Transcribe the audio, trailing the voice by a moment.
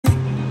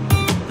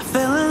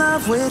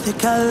love with your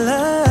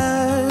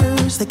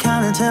colors. They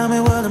kinda tell me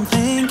what I'm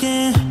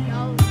thinking.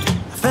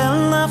 I fell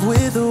in love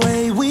with the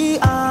way we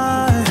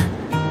are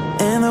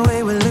and the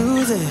way we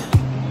lose it.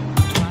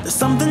 There's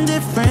something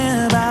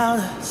different about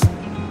us.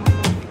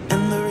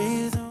 And the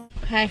reason.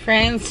 Hi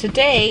friends,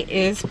 today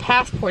is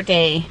passport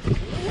day.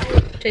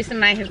 Jason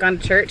and I have gone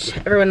to church.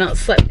 Everyone else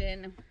slept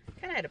in.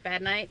 Kinda had a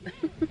bad night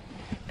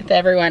with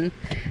everyone.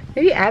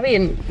 Maybe Abby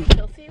and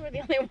Kelsey were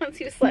the only ones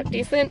who slept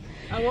decent.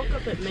 I woke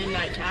up at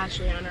midnight to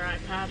Ashley on her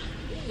iPad.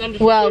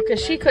 Well,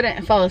 because she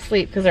couldn't fall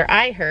asleep because her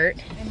eye hurt.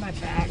 And my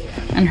back.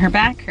 And her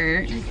back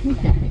hurt.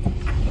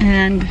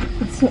 And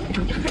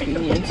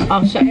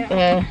I'll shut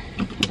the,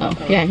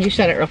 oh yeah, you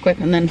shut it real quick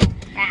and then.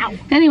 Ow.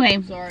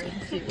 Anyway, Sorry.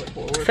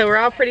 so we're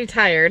all pretty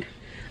tired.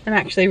 I'm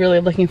actually really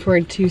looking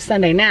forward to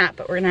Sunday nap,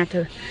 but we're gonna have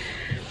to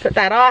put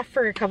that off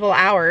for a couple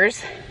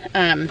hours.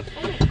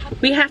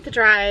 We have to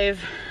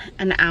drive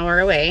an hour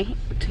away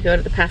to go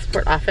to the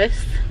passport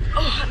office.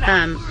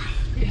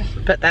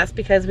 But that's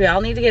because we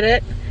all need to get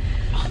it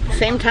at the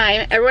same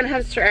time. Everyone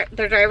has their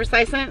driver's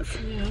license.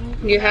 Yeah.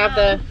 You have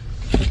the,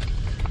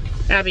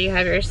 Abby, you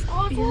have yours.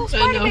 Oh, it's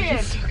I know,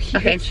 he's so cute.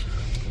 Okay.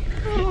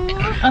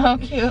 Oh,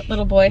 cute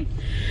little boy.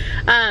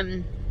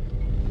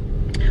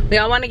 We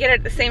all want to get it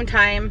at the same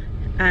time,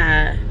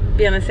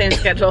 be on the same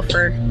schedule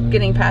for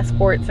getting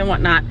passports and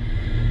whatnot.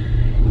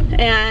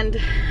 And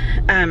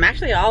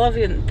actually all of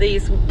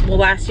these will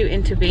last you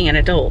into being an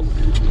adult,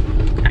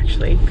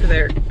 actually, because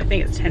they're, I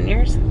think it's 10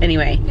 years.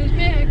 Anyway. There's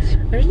Max.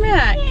 There's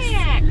Max.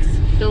 Max.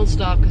 Don't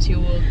stop because he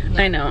will.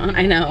 I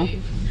know.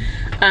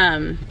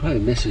 Probably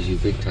misses you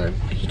big time.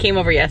 He came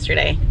over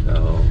yesterday.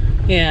 Oh.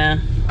 Yeah.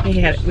 They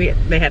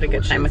had a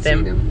good time with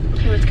him.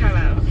 He was kind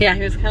of. Yeah,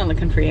 he was kind of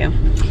looking for you.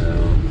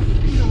 Oh.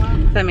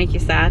 Does that make you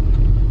sad?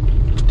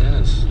 It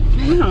does.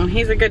 I know,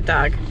 he's a good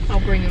dog. I'll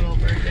bring him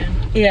over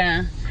again.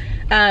 Yeah.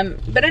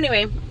 But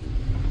anyway,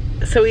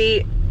 so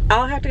we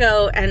all have to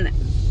go, and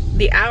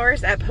the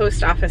hours at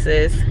post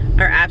offices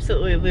are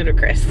absolutely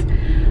ludicrous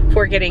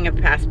for getting a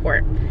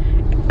passport.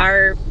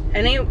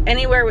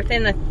 Anywhere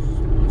within the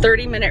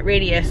 30-minute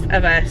radius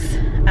of us,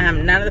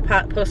 none of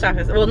the post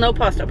office, well, no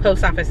post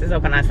office is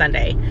open on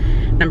Sunday,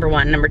 number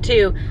one. Number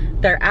two,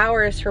 their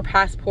hours for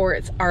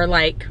passports are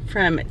like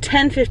from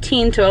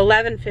 10:15 to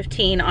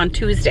 11:15 on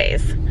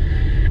Tuesdays.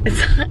 It's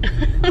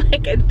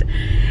like,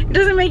 it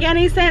doesn't make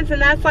any sense,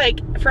 and that's like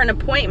for an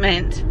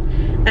appointment,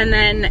 and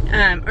then,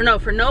 or no,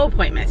 for no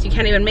appointments. You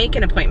can't even make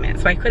an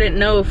appointment, so I couldn't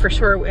know for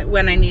sure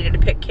when I needed to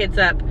pick kids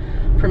up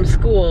from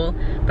school,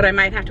 but I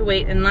might have to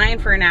wait in line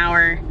for an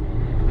hour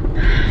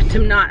to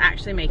not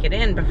actually make it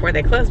in before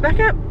they close back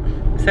up.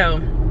 So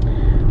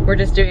we're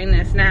just doing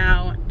this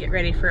now, get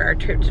ready for our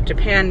trip to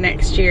Japan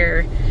next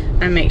year,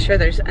 and make sure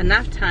there's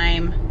enough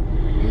time.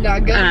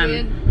 Not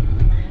going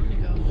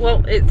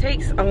Well, it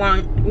takes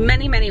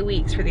many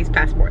weeks for these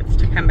passports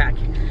to come back,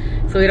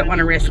 so we don't want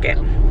to risk it.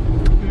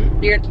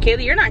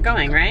 Kaylee, you're not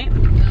going, right?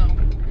 No.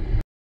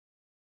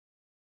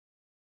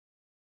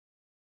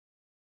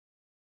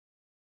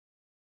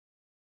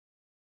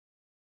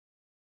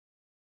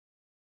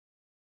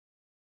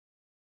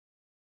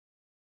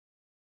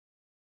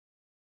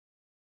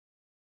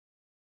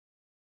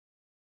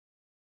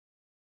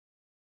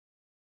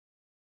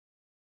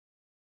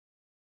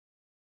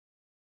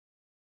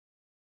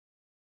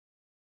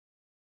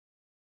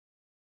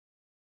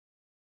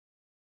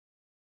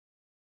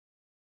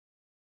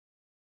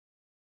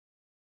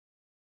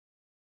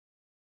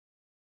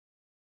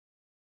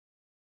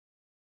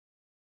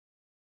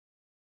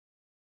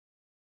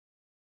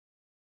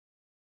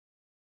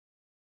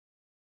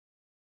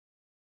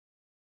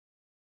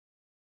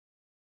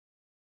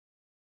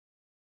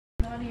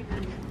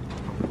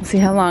 We'll see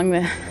how long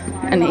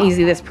and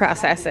easy this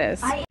process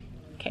is.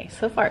 Okay,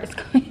 so far it's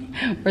going,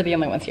 we're the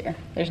only ones here.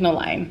 There's no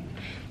line.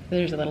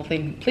 There's a little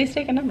thing, please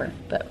take a number.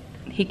 But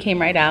he came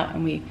right out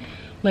and we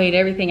laid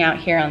everything out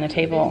here on the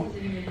table,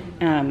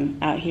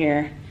 out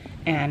here,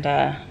 and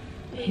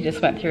he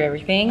just went through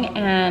everything,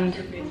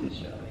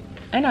 and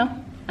I know,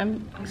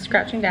 I'm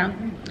scratching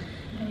down,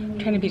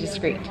 trying to be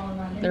discreet.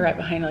 They're right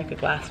behind like a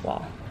glass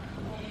wall.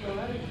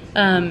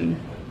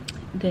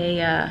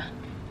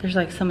 There's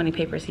like so many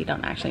papers you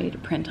don't actually need to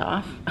print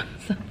off.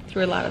 So I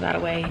threw a lot of that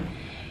away,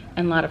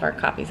 and a lot of our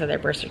copies of their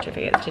birth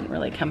certificates didn't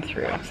really come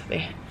through. So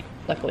they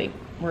luckily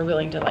were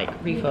willing to like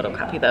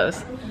re-photocopy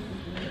those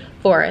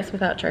for us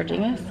without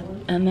charging us.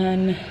 And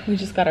then we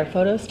just got our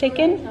photos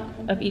taken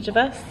of each of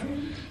us,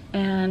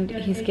 and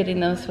he's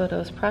getting those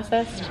photos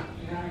processed.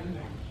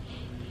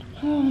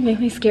 Oh, the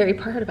only scary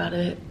part about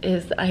it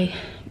is I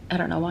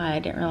don't know why I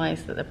didn't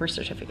realize that the birth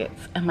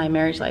certificates and my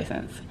marriage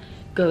license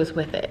goes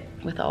with it,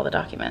 with all the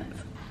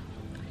documents.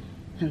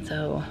 And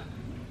so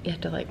you have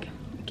to like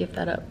give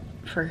that up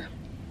for,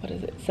 what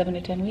is it, 7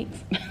 to 10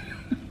 weeks?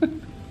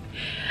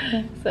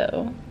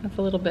 So it's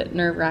a little bit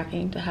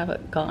nerve-wracking to have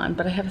it gone,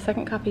 but I have a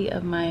second copy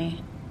of my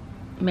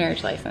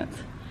marriage license.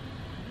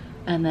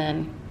 And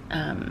then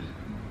I'll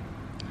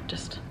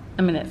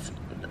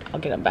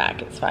get them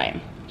back, it's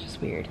fine. It's just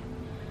weird.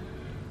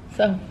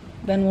 So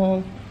then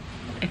we'll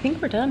I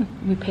think we're done.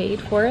 We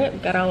paid for it. We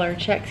got all our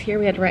checks here.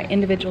 We had to write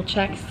individual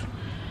checks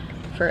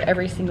for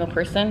every single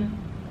person.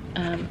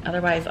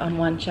 Otherwise, on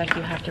one check,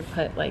 you have to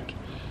put like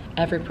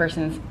every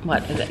person's,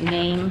 what is it,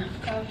 name?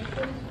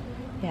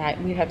 Yeah,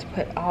 we'd have to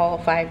put all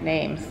 5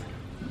 names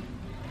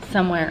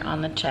somewhere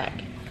on the check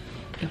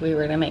if we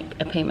were to make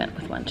a payment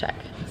with one check.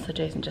 So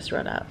Jason just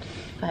wrote out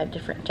 5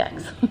 different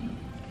checks.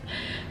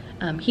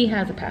 He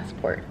has a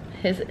passport.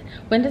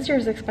 When does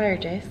yours expire,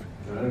 Jace?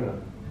 I don't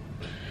know.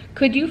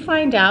 Could you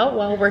find out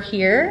while we're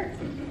here?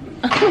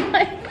 Oh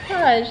my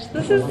gosh,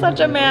 this is such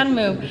a man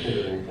move.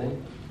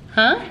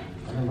 Huh?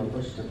 I don't know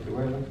what stuff to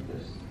wear like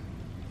this.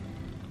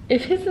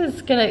 If his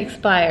is gonna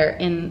expire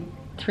in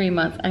 3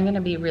 months, I'm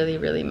gonna be really,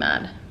 really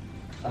mad.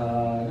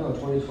 No,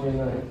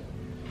 2029.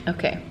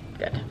 Okay,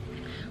 good.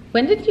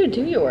 When did you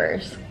do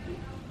yours?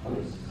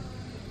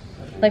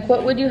 Like,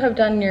 what would you have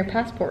done your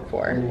passport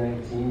for?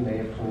 2019, May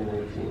of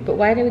 2019. But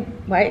why?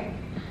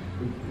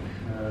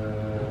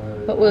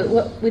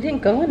 What, we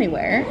didn't go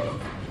anywhere.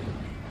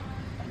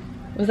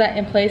 Was that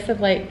in place of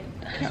like,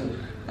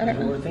 I don't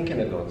We know. were thinking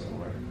of going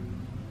somewhere.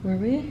 Were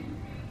we?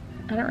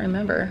 I don't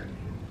remember.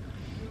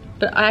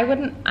 But I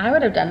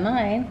would have done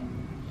mine.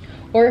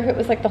 Or if it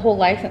was like the whole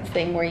license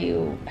thing where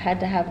you had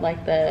to have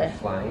like the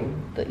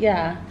Flying?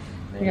 yeah.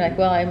 And you're like,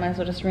 well, I might as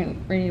well just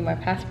renew my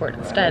passport I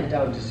went instead.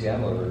 down to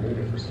Seattle and renewed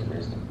it for some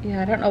reason.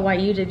 Yeah, I don't know why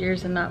you did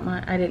yours and not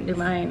mine. I didn't do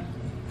mine.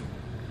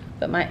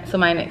 But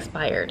mine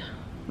expired.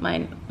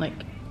 Mine,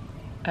 like,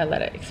 I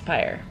let it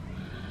expire.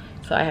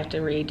 So I have to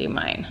redo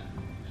mine.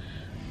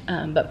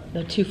 But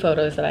the 2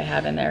 photos that I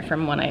have in there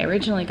from when I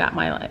originally got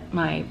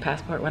my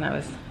passport when I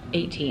was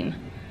 18,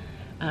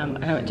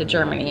 I went to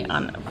Germany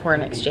for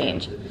an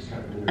exchange.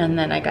 And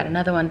then I got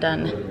another one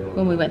done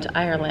when we went to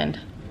Ireland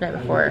right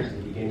before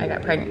I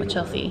got pregnant with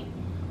Chelsea.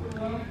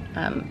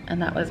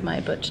 And that was my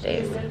butch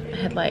days. I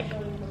had like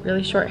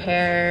really short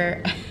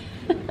hair.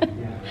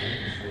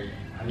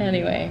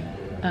 Anyway,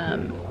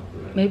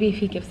 maybe if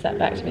he gives that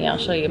back to me, I'll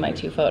show you my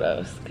 2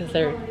 photos, because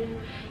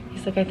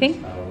he's like, I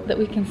think that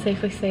we can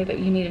safely say that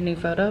you need a new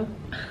photo.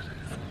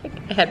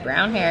 I had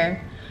brown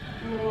hair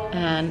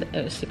and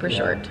it was super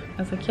short.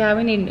 I was like, yeah,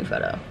 we need a new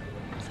photo.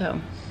 So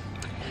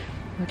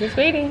we're just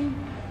waiting.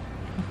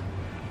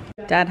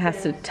 Dad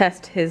has to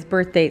test his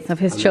birth dates of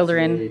his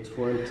children.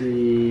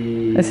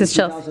 This is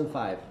Chelsea.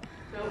 2005.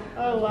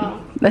 Oh,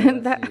 wow. I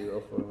don't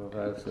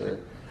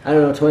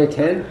know,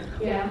 2010?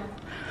 Yeah.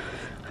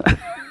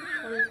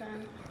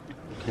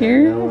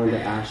 Here. Now we're on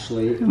to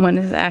Ashley. When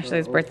is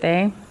Ashley's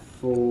birthday?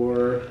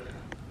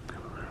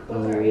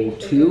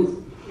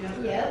 4/02.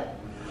 Yep.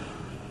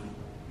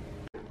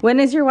 When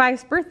is your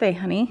wife's birthday,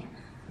 honey?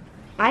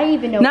 I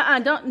even know. Nuh-uh,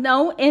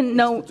 no.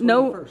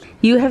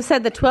 You have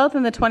said the 12th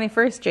and the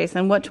 21st,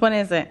 Jason. Which one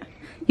is it?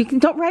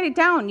 Don't write it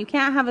down. You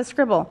can't have a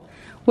scribble.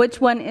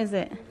 Which one is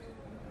it?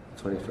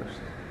 21st.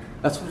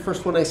 That's the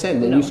first one I said,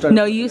 and then you started.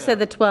 No, you said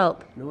the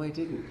 12th. No, I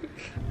didn't.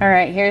 All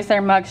right, here's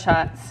their mug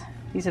shots.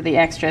 These are the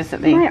extras that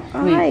we get.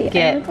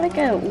 I look like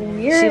a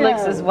weirdo. She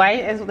looks as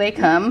white as they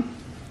come.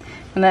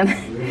 And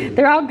then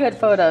they're all good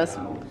photos.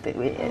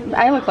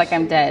 I look like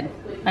I'm dead.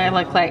 I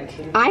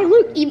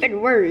look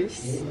even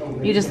worse.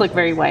 You just look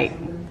very white.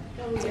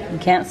 You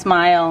can't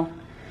smile.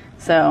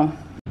 So,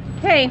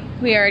 okay,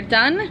 we are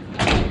done.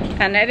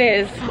 And it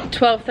is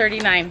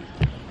 12:39.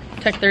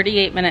 Took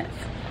 38 minutes.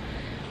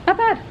 Not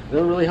bad.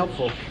 They were really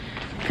helpful.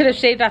 Could have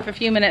shaved off a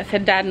few minutes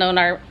had Dad known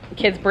our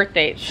kids' birth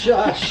dates.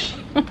 Shush.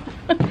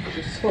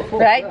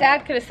 Right?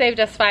 Dad could have saved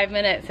us 5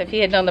 minutes if he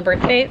had known the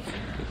birth dates.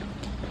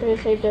 Could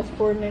have saved us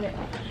 4 minutes.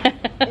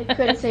 It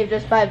could have saved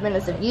us 5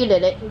 minutes if you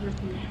did it.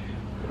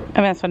 I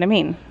mean, that's what I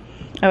mean.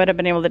 I would have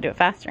been able to do it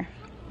faster.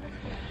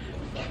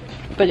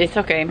 But it's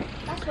okay.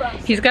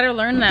 He's got to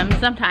learn them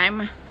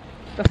sometime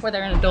before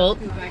they're an adult.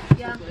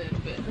 Yeah.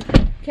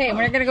 Okay,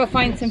 we're gonna go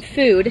find some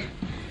food.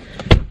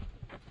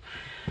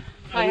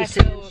 Are you have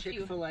to go saying a few-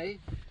 Chick-fil-A?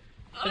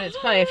 But it's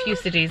probably a few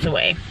cities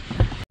away.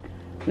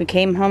 We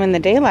came home in the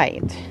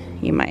daylight,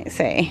 you might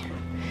say.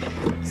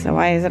 So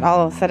why is it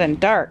all of a sudden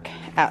dark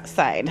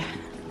outside?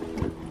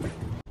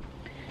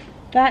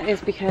 That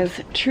is because,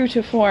 true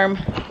to form,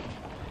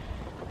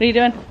 what are you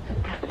doing?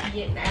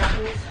 Getting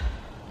apples.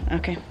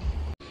 Okay.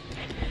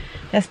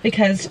 That's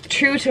because,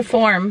 true to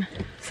form,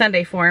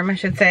 Sunday form, I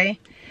should say,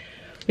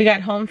 we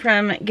got home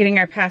from getting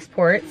our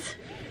passports,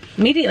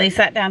 immediately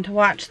sat down to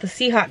watch the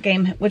Seahawk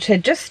game, which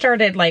had just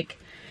started like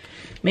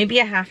maybe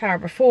a half hour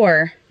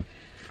before.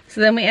 So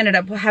then we ended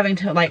up having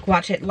to like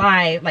watch it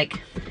live, like,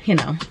 you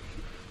know,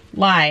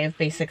 live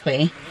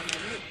basically.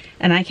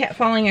 And I kept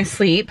falling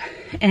asleep.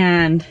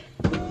 And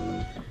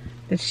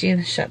did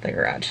she shut the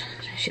garage?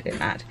 She did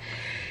not.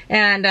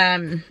 And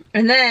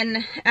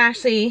then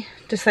Ashley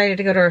decided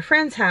to go to her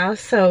friend's house,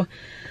 so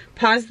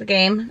paused the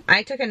game.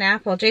 I took a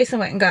nap while Jason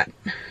went and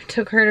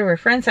took her to her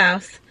friend's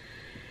house.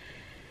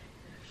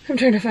 I'm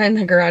trying to find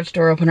the garage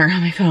door opener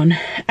on my phone.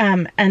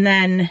 And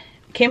then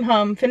came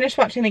home, finished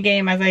watching the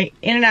game as I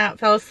in and out,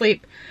 fell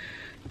asleep.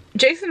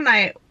 Jason and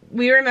I,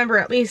 we remember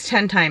at least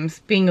 10 times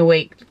being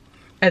awake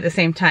at the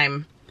same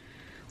time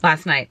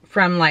last night,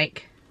 from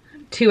like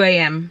 2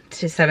 a.m.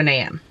 to 7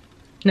 a.m.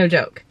 No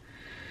joke.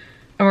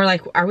 And we're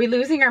like, are we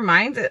losing our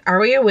minds? Are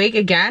we awake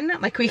again?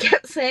 Like, we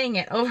kept saying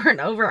it over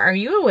and over. Are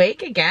you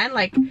awake again?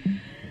 Like,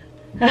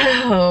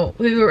 oh,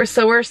 we're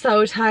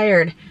so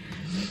tired.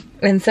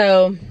 And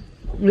so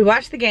we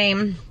watched the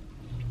game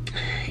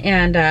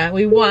and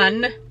we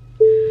won.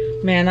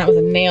 Man, that was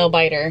a nail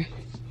biter.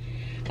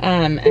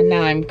 And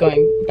now I'm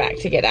going back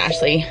to get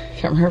Ashley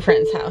from her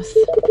friend's house.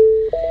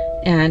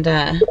 And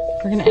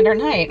we're gonna end our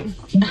night.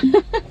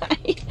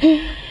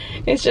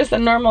 It's just a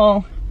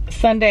normal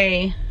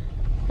Sunday.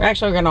 We're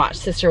gonna watch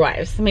Sister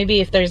Wives. Maybe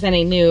if there's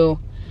any new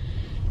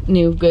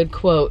good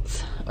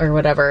quotes or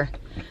whatever,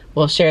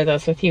 we'll share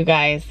those with you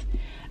guys.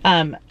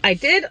 I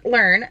did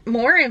learn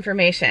more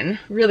information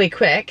really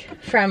quick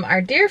from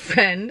our dear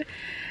friend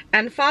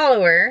and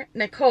follower,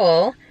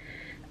 Nicole.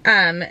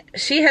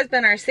 She has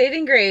been our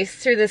saving grace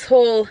through this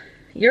whole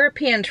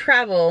European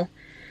travel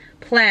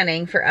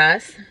planning for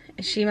us.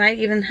 She might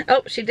even,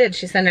 oh, she did.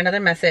 She sent another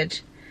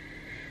message.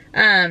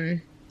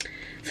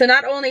 So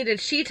not only did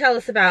she tell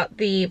us about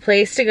the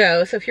place to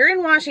go, so if you're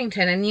in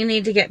Washington and you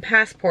need to get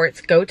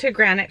passports, go to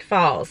Granite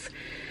Falls.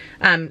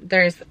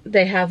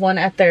 They have one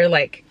at their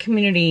like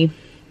community,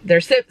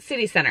 their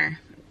city center.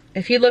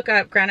 If you look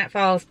up Granite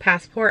Falls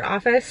Passport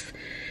Office,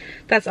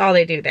 that's all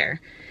they do there.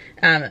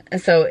 And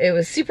so it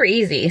was super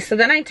easy. So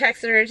then I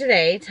texted her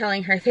today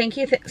telling her, thank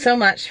you so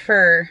much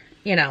for,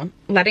 you know,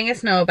 letting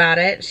us know about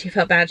it. She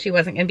felt bad she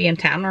wasn't going to be in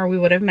town or we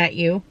would have met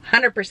you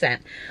 100%.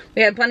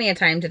 We had plenty of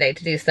time today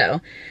to do so,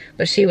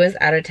 but she was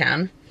out of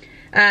town.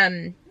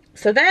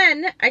 So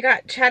then I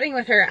got chatting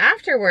with her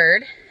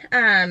afterward,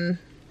 telling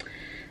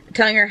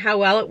her how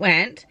well it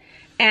went.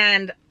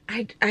 And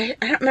I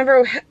don't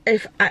remember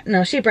if,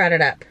 no, she brought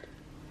it up.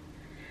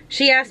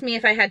 She asked me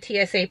if I had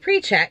TSA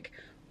pre-check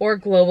or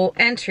global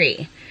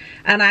entry.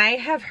 And I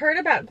have heard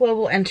about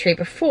global entry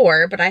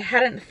before, but I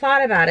hadn't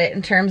thought about it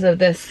in terms of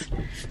this.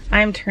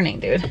 I'm turning,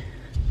 dude.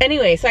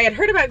 Anyway, so I had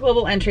heard about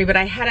global entry, but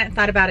I hadn't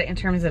thought about it in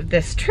terms of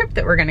this trip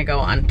that we're gonna go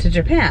on to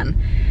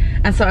Japan.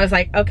 And so I was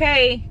like,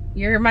 okay,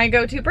 you're my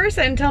go-to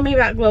person. Tell me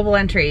about global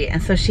entry.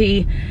 And so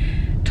she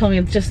told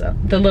me just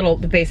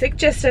the basic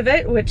gist of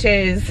it, which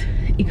is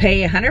you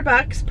pay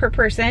 $100 per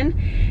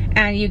person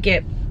and you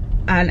get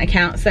an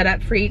account set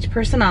up for each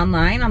person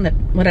online on the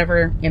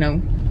whatever, you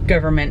know,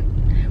 government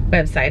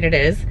website it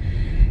is.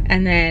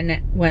 And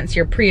then once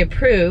you're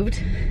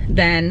pre-approved,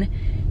 then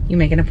you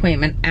make an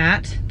appointment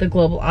at the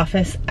global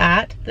office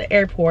at the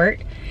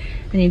airport.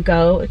 And you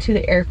go to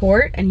the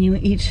airport and you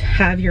each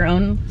have your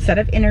own set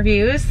of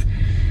interviews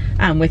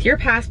with your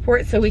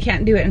passport. So we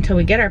can't do it until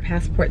we get our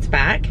passports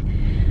back,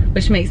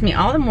 which makes me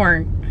all the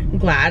more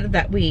glad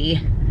that we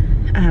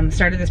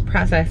started this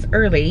process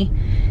early,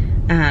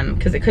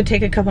 because it could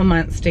take a couple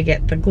months to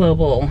get the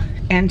global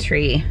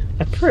entry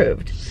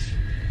approved.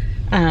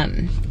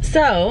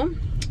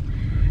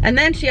 And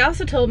then she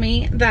also told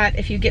me that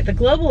if you get the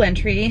global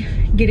entry,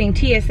 getting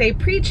TSA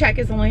pre-check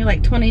is only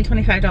like $20,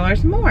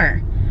 $25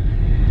 more.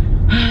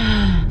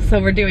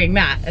 So we're doing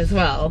that as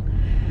well.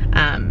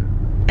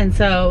 And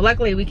so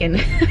luckily we can,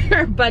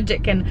 our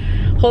budget can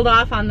hold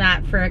off on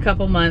that for a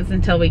couple months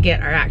until we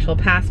get our actual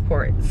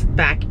passports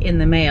back in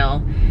the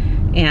mail.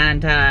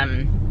 And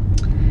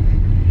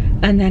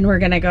then we're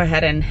gonna go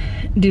ahead and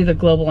do the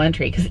global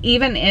entry. Because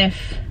even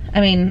if,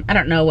 I mean, I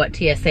don't know what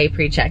TSA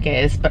pre-check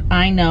is, but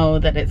I know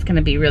that it's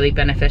gonna be really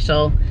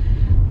beneficial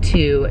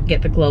to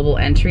get the global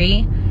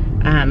entry.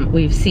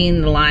 We've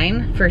seen the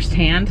line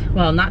firsthand.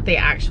 Well, not the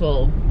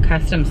actual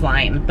customs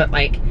line, but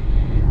like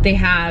they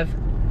have,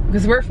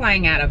 because we're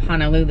flying out of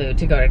Honolulu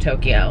to go to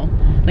Tokyo.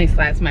 At least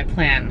that's my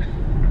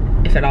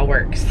plan, if it all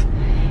works.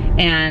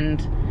 And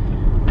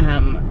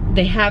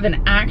they have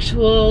an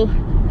actual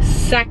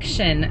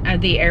section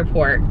at the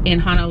airport in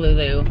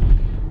Honolulu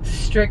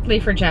strictly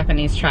for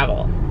Japanese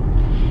travel.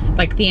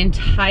 Like the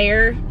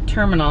entire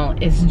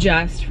terminal is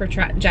just for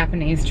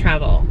Japanese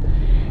travel.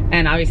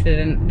 And obviously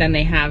then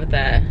they have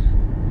the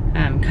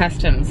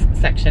customs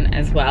section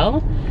as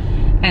well.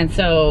 And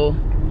so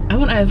I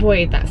want to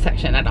avoid that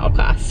section at all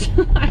costs.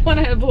 I want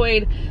to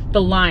avoid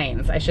the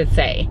lines, I should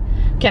say.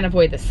 Can't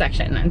avoid the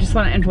section. I just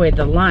want to avoid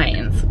the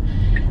lines.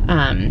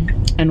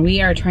 And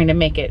we are trying to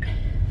make it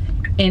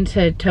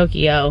into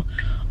Tokyo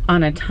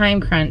on a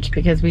time crunch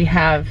because we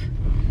have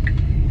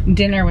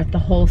dinner with the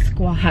whole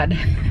squad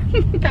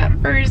that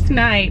first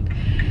night.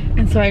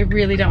 And so I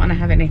really don't want to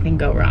have anything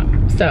go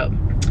wrong. So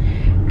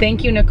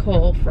thank you,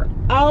 Nicole, for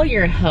all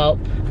your help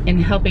in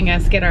helping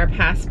us get our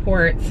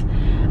passports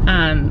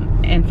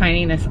and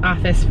finding this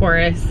office for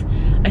us.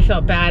 I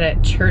felt bad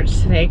at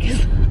church today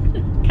because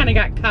kind of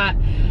got caught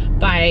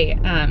by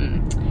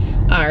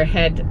our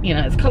head, you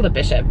know, it's called a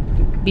bishop,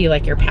 be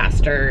like your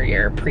pastor,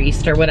 your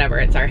priest or whatever.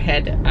 It's our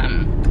head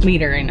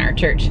leader in our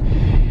church.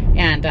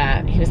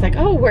 And he was like,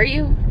 oh, where are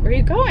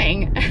you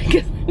going?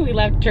 Because we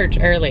left church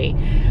early.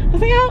 I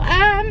was like,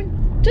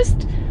 oh,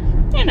 just,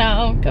 you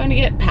know, going to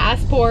get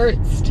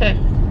passports to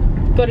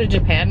go to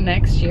Japan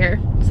next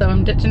year. So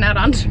I'm ditching out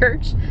on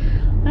church.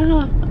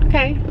 Oh,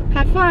 okay,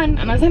 have fun.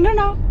 And I was like,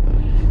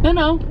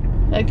 no,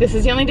 Like, this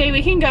is the only day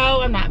we can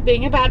go. I'm not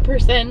being a bad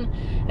person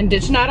and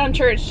ditching out on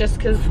church just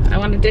because I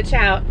want to ditch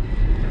out.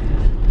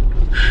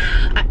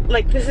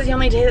 Like, this is the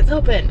only day that's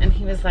open. And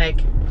he was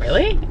like,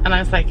 really? And I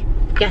was like,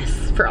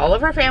 yes, for all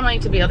of our family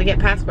to be able to get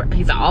passport.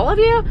 He's all of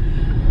you?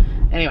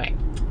 Anyway,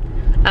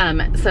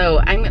 so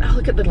I'm gonna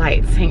look at the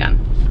lights, hang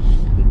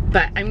on.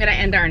 But I'm gonna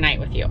end our night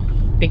with you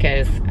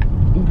because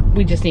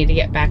we just need to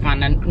get back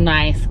on a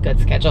nice, good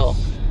schedule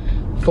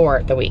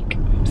for the week.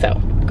 So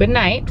good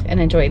night and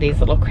enjoy these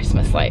little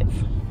Christmas lights.